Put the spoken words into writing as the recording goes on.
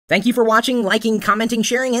Thank you for watching, liking, commenting,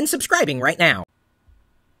 sharing, and subscribing right now.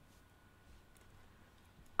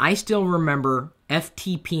 I still remember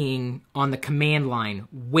FTPing on the command line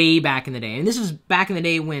way back in the day. And this was back in the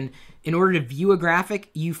day when, in order to view a graphic,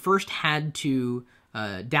 you first had to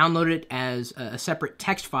download it as a separate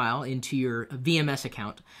text file into your VMS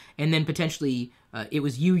account. And then potentially it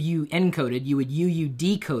was UU encoded. You would UU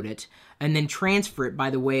decode it and then transfer it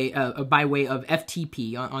by way of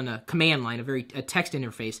FTP on a command line, a text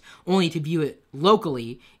interface, only to view it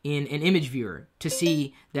locally in an image viewer to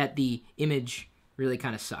see that the image really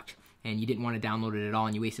kind of sucked and you didn't want to download it at all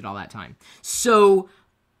and you wasted all that time. So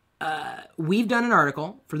we've done an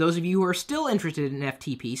article for those of you who are still interested in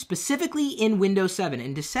FTP, specifically in Windows 7.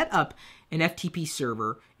 And to set up an FTP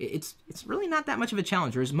server, it's really not that much of a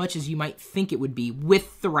challenge, or as much as you might think it would be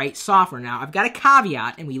with the right software. Now, I've got a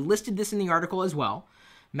caveat, and we listed this in the article as well.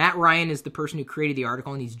 Matt Ryan is the person who created the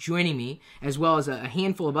article, and he's joining me, as well as a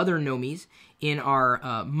handful of other Nomies in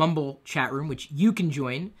our Mumble chat room, which you can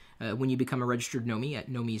join when you become a registered Nomie at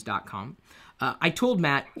nomies.com. I told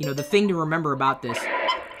Matt, the thing to remember about this,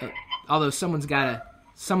 although someone's got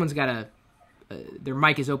their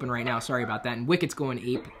mic is open right now, sorry about that, and Wicket's going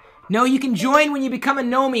ape. No, you can join when you become a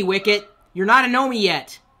Nomie, Wicket. You're not a Nomie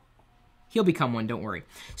yet. He'll become one, don't worry.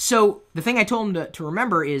 So the thing I told him to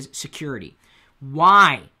remember is security.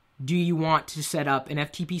 Why do you want to set up an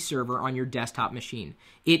FTP server on your desktop machine?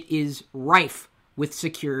 It is rife with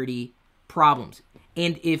security problems.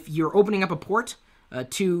 And if you're opening up a port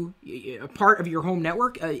to a part of your home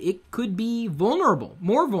network, it could be vulnerable,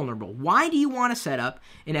 more vulnerable. Why do you want to set up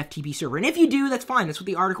an FTP server? And if you do, that's fine. That's what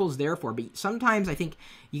the article is there for. But sometimes I think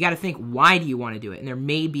you got to think, why do you want to do it? And there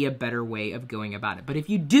may be a better way of going about it. But if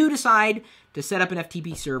you do decide to set up an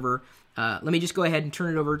FTP server, let me just go ahead and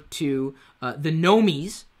turn it over to the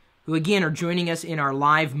Nomies, who again are joining us in our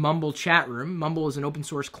live Mumble chat room. Mumble is an open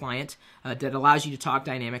source client that allows you to talk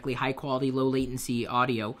dynamically, high quality, low latency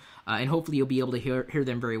audio, and hopefully you'll be able to hear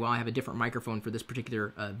them very well. I have a different microphone for this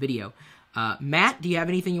particular video. Matt, do you have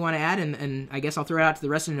anything you want to add? And I guess I'll throw it out to the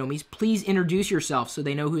rest of the Nomies. Please introduce yourself so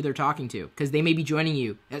they know who they're talking to, because they may be joining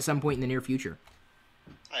you at some point in the near future.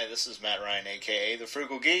 Hi, this is Matt Ryan, aka The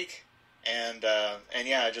Frugal Geek. And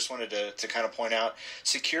yeah, I just wanted to kind of point out,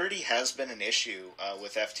 security has been an issue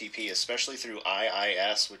with FTP, especially through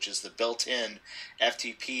IIS, which is the built-in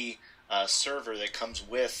FTP server that comes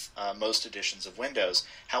with most editions of Windows.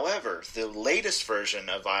 However, the latest version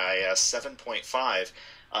of IIS 7.5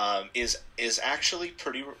 is actually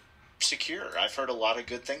pretty secure. I've heard a lot of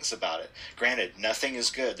good things about it. Granted, nothing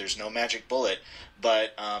is good. There's no magic bullet,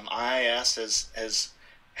 but IIS has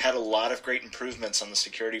had a lot of great improvements on the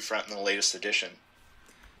security front in the latest edition.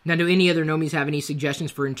 Now, do any other Nomies have any suggestions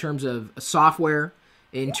for in terms of software,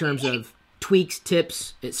 in terms of tweaks,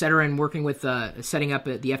 tips, etc., and working with setting up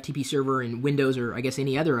the FTP server in Windows or I guess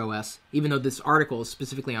any other OS, even though this article is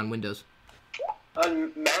specifically on Windows?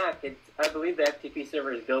 On Mac, I believe the FTP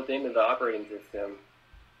server is built into the operating system.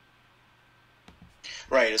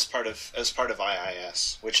 Right, as part of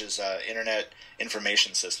IIS, which is Internet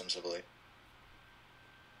Information Systems, I believe.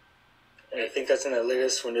 I think that's in the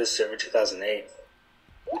latest Windows Server 2008.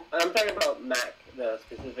 I'm talking about Mac, though,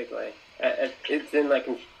 specifically. It's in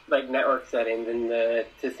like network settings and the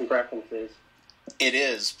system preferences. It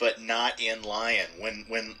is, but not in Lion.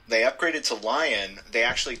 When they upgraded to Lion, they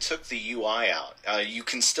actually took the UI out. You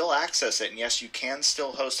can still access it, and yes, you can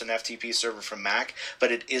still host an FTP server from Mac, but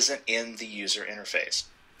it isn't in the user interface.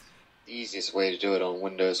 The easiest way to do it on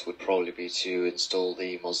Windows would probably be to install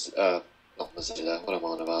the not Mozilla, what am I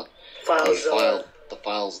on about? The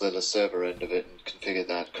FileZilla server end of it and configure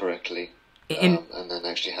that correctly. And then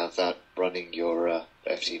actually have that running your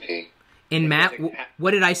FTP. And Matt,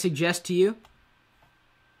 what did I suggest to you?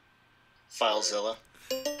 FileZilla.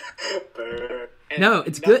 No,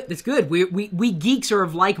 it's good. It's good. We geeks are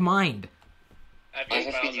of like mind. I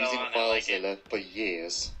have been using FileZilla for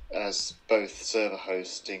years as both server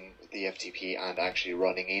hosting the FTP and actually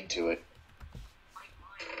running into it.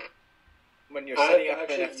 When you're setting up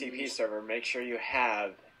an FTP server, make sure you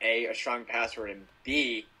have A, a strong password, and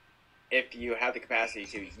B, if you have the capacity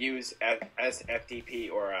to use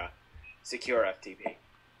SFTP or a secure FTP.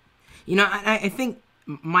 I think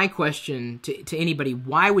my question to anybody,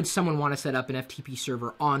 why would someone want to set up an FTP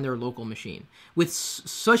server on their local machine? With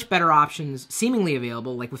such better options seemingly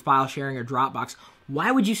available, like with file sharing or Dropbox,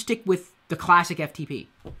 why would you stick with the classic FTP?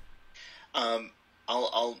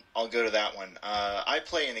 I'll go to that one. I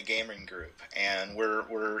play in a gaming group, and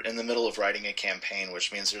we're in the middle of writing a campaign,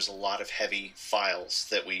 which means there's a lot of heavy files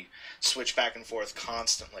that we switch back and forth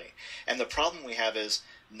constantly. And the problem we have is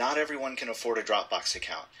not everyone can afford a Dropbox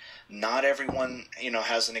account. Not everyone,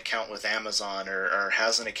 has an account with Amazon or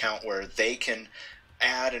has an account where they can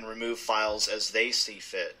add and remove files as they see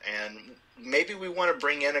fit. And maybe we want to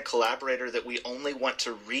bring in a collaborator that we only want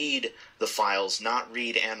to read the files, not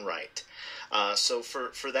read and write. So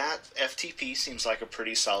for that, FTP seems like a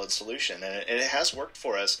pretty solid solution, and it has worked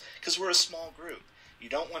for us because we're a small group. You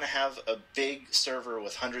don't want to have a big server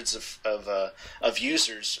with hundreds of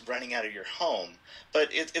users running out of your home, but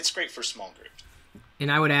it's great for small groups.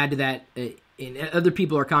 And I would add to that, and other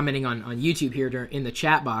people are commenting on YouTube here in the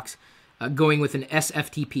chat box, going with an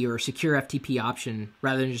SFTP or a secure FTP option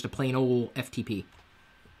rather than just a plain old FTP.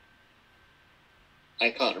 I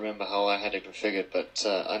can't remember how I had it configured, but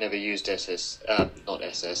I never used FTTPS,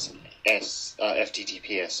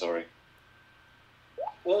 sorry.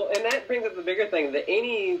 Well, and that brings up the bigger thing, that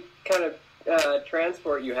any kind of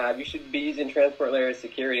transport you have, you should be using transport layer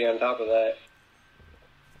security on top of that.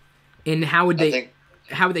 And how would they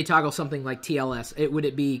toggle something like TLS? Would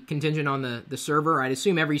it be contingent on the server? I'd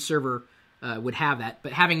assume every server would have that,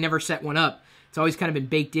 but having never set one up, it's always kind of been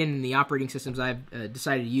baked in the operating systems I've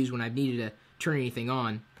decided to use when I've needed to turn anything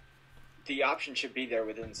on. The option should be there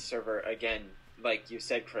within the server. Again, like you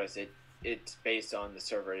said, Chris, it's based on the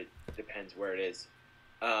server. It depends where it is.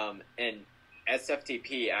 And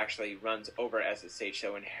SFTP actually runs over SSH,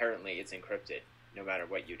 so inherently it's encrypted, no matter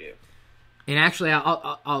what you do. And actually,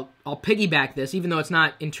 I'll piggyback this, even though it's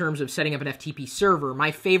not in terms of setting up an FTP server.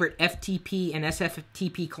 My favorite FTP and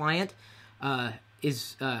SFTP client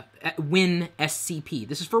is WinSCP.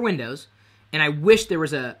 This is for Windows, and I wish there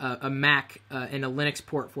was a Mac and a Linux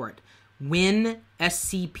port for it.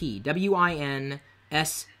 WinSCP,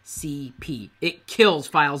 WinSCP. It kills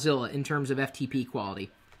FileZilla in terms of FTP quality.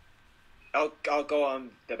 I'll go on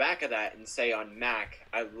the back of that and say on Mac,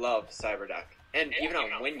 I love CyberDuck. And even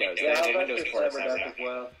on Windows. Yeah, there's a Windows port CyberDuck as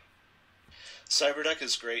well. CyberDuck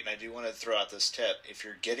is great, and I do want to throw out this tip. If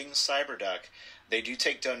you're getting CyberDuck, they do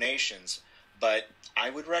take donations, but I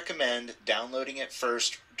would recommend downloading it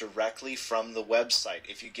first directly from the website.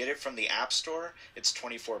 If you get it from the App Store, it's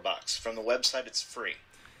 $24. From the website, it's free.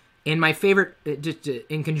 And my favorite, just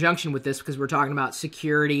in conjunction with this, because we're talking about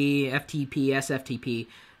security, FTP, SFTP,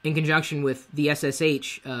 in conjunction with the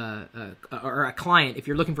SSH or a client, if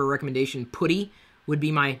you're looking for a recommendation, Putty would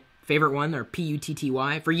be my favorite one, or Putty.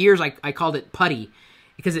 For years, I called it Putty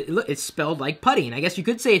because it's spelled like putty, and I guess you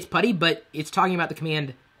could say it's putty, but it's talking about the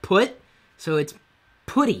command put, so it's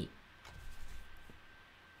Putty.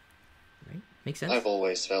 Right? Makes sense? I've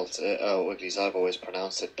always felt it, or at least I've always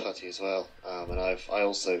pronounced it putty as well, and I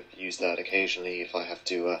also use that occasionally if I have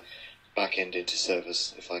to back end into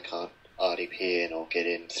servers if I can't RDP in or get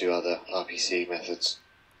in through other RPC methods.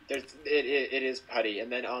 It is putty,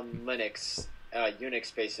 and then on Linux,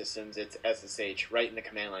 Unix-based systems, it's SSH right in the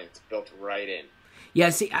command line. It's built right in.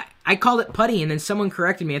 Yeah, see, I called it putty, and then someone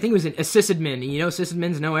corrected me. I think it was a sysadmin, and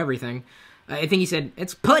sysadmins know everything. I think he said,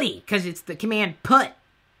 it's putty, because it's the command put.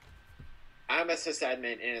 I'm a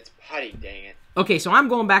sysadmin, and it's putty, dang it. Okay, so I'm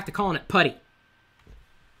going back to calling it putty.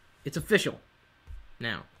 It's official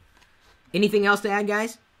now. Anything else to add,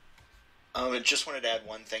 guys? I just wanted to add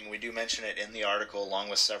one thing. We do mention it in the article along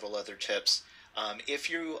with several other tips. If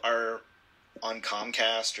you are on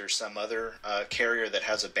Comcast or some other carrier that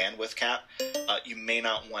has a bandwidth cap, you may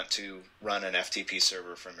not want to run an FTP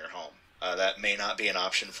server from your home. That may not be an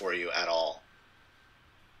option for you at all.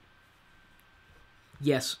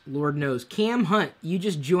 Yes, Lord knows. Cam Hunt, you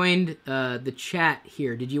just joined the chat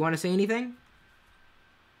here. Did you want to say anything?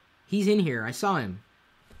 He's in here. I saw him.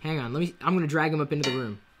 Hang on. I'm going to drag him up into the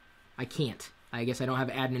room. I can't. I guess I don't have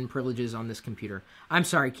admin privileges on this computer. I'm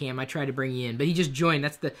sorry, Cam. I tried to bring you in, but he just joined.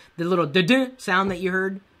 That's the little da-da sound that you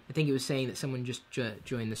heard. I think it was saying that someone just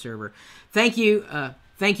joined the server. Thank you.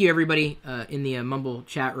 Thank you, everybody in the Mumble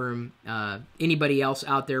chat room. Anybody else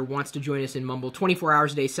out there wants to join us in Mumble, 24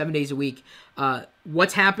 hours a day, 7 days a week.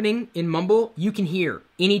 What's happening in Mumble, you can hear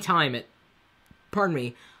anytime at,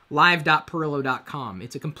 live.perillo.com.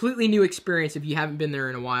 It's a completely new experience if you haven't been there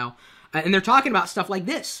in a while. And they're talking about stuff like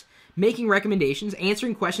this. Making recommendations,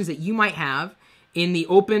 answering questions that you might have in the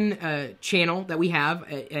open channel that we have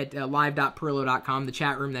at live.perillo.com, the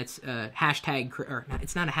chat room that's hashtag, or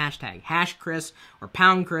it's not a hashtag, hash Chris or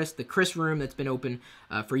pound Chris, the Chris room that's been open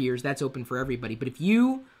for years. That's open for everybody. But if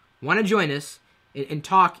you want to join us and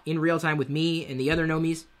talk in real time with me and the other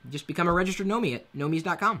Nomies, just become a registered Nomie at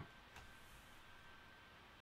nomies.com.